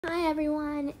Hi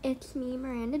everyone, it's me,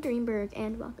 Miranda Dreamberg,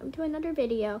 and welcome to another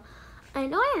video. I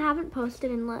know I haven't posted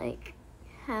in like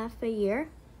half a year,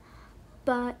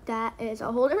 but that is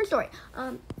a whole different story.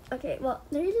 Okay, well,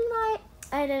 the reason why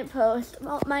I didn't post,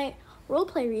 well, my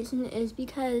roleplay reason is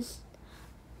because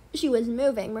she was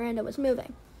moving, Miranda was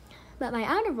moving. But my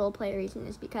other roleplay reason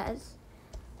is because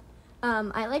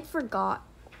I forgot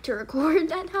to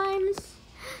record at times.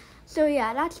 So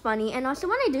yeah, that's funny. And also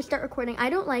when I do start recording,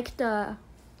 I don't like the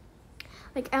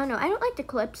I don't like the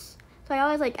clips, so I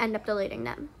always end up deleting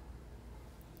them.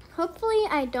 Hopefully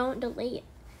I don't delete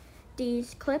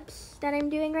these clips that I'm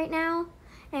doing right now,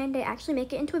 and I actually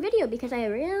make it into a video because I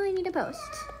really need to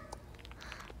post.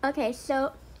 Okay,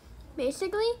 so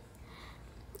basically,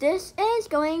 this is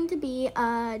going to be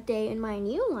a day in my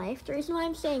new life. The reason why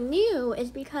I'm saying new is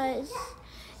because,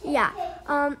 yeah,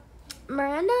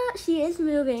 Miranda, she is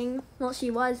moving. Well,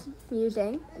 she was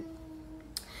moving.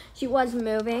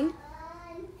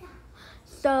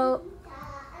 So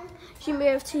she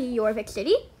moved to Yorvik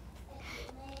City,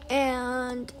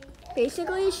 and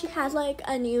basically she has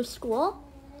a new school.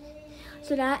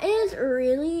 So that is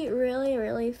really, really,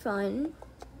 really fun.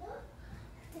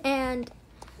 And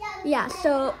yeah,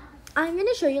 so I'm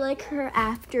gonna show you her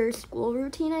after school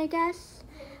routine, I guess,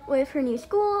 with her new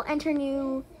school and her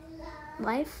new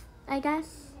life, I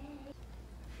guess.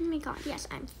 Oh my god, yes,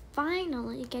 I'm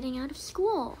finally getting out of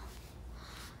school.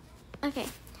 Okay.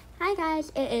 Hi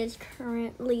guys, it is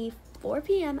currently 4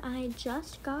 p.m. I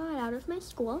just got out of my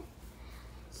school.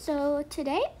 So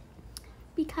today,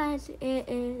 because it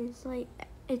is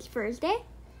it's Thursday,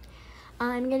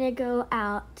 I'm gonna go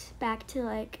out back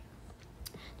to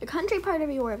the country part of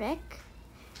Yorvik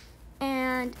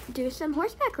and do some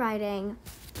horseback riding.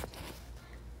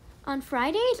 On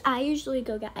Fridays, I usually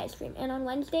go get ice cream, and on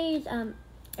Wednesdays, I don't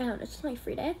know, it's just my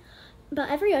free day. But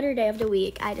every other day of the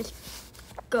week, I just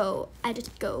go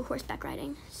horseback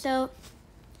riding. So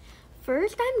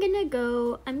first I'm gonna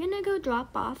go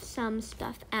drop off some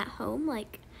stuff at home,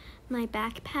 like my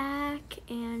backpack.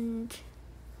 And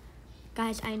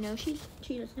guys, I know she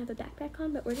doesn't have a backpack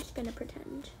on, but we're just gonna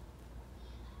pretend.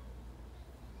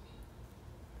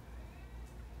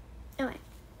 Anyway,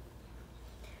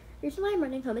 the reason why I'm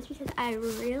running home is because I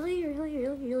really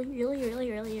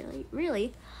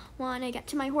want to get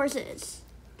to my horses.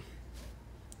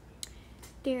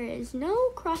 There is no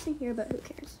crossing here, but who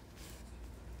cares?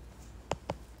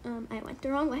 I went the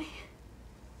wrong way.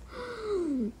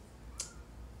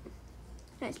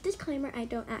 Guys, disclaimer, I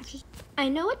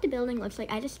know what the building looks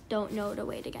like, I just don't know the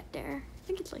way to get there. I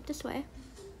think it's this way.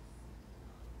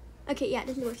 Okay, yeah,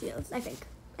 this is where she is, I think.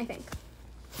 Okay,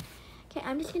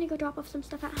 I'm just gonna go drop off some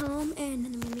stuff at home, and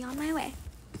then I'm gonna be on my way.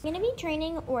 I'm gonna be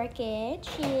training Orchid.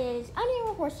 She is a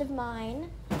new horse of mine.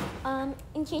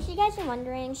 In case you guys are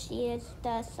wondering, she is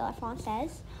the Stella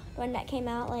Francaise, the one that came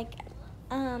out I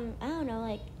don't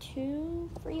know,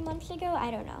 2-3 months ago,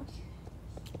 I don't know.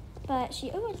 But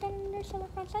she, oh, is that another Stella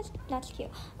Francaise? That's cute.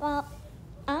 Well,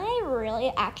 I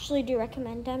really actually do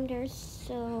recommend them. They're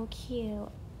so cute.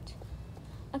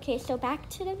 Okay, so back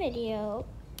to the video.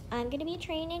 I'm gonna be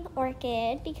training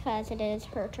Orchid because it is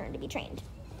her turn to be trained.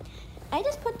 I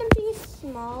just put them through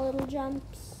small little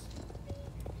jumps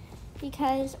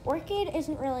because Orchid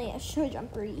isn't really a show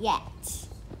jumper yet.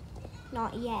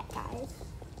 Not yet, guys.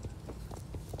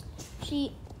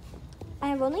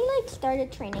 I've only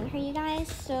started training her, you guys,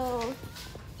 so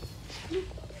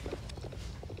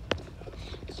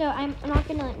I'm not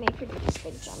gonna make her do these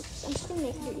big jumps. I'm just gonna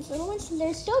make her do these little ones, and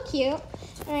they're so cute.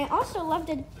 And I also love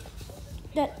the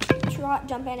trot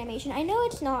jump animation. I know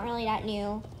it's not really that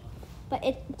new, but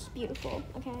it's beautiful,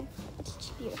 okay? It's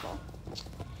just beautiful.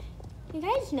 You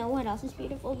guys know what else is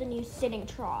beautiful? The new sitting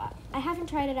trot. I haven't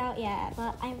tried it out yet,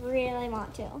 but I really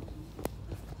want to.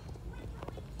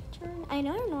 I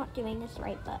know I'm not doing this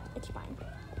right, but it's fine.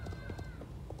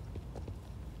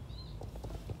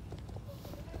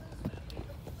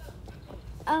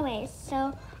 Okay,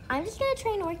 so I'm just gonna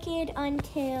train Orchid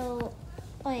until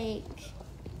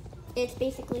it's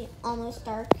basically almost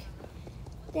dark.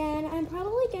 Then I'm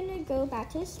probably gonna go back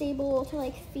to the stable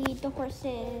to feed the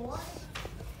horses,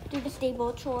 do the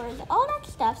stable chores, all that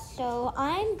stuff. So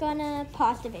I'm gonna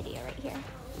pause the video right here.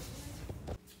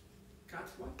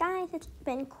 Guys, it's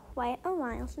been quite a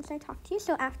while since I talked to you.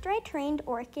 So after I trained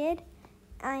Orchid,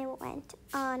 I went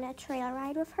on a trail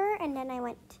ride with her, and then I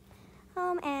went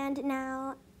home, and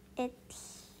now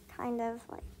it's kind of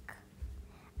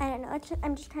I don't know,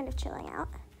 I'm just kind of chilling out.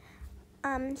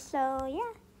 So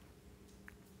yeah.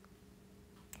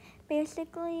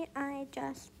 Basically, I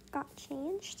just got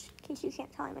changed, in case you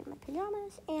can't tell, I'm in my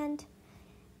pajamas, and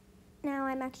now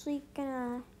I'm actually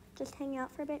gonna just hang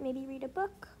out for a bit, maybe read a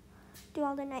book, do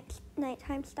all the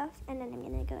nighttime stuff, and then I'm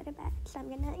gonna go to bed. So I'm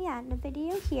gonna end the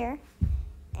video here.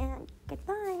 And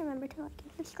goodbye. Remember to like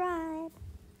and subscribe.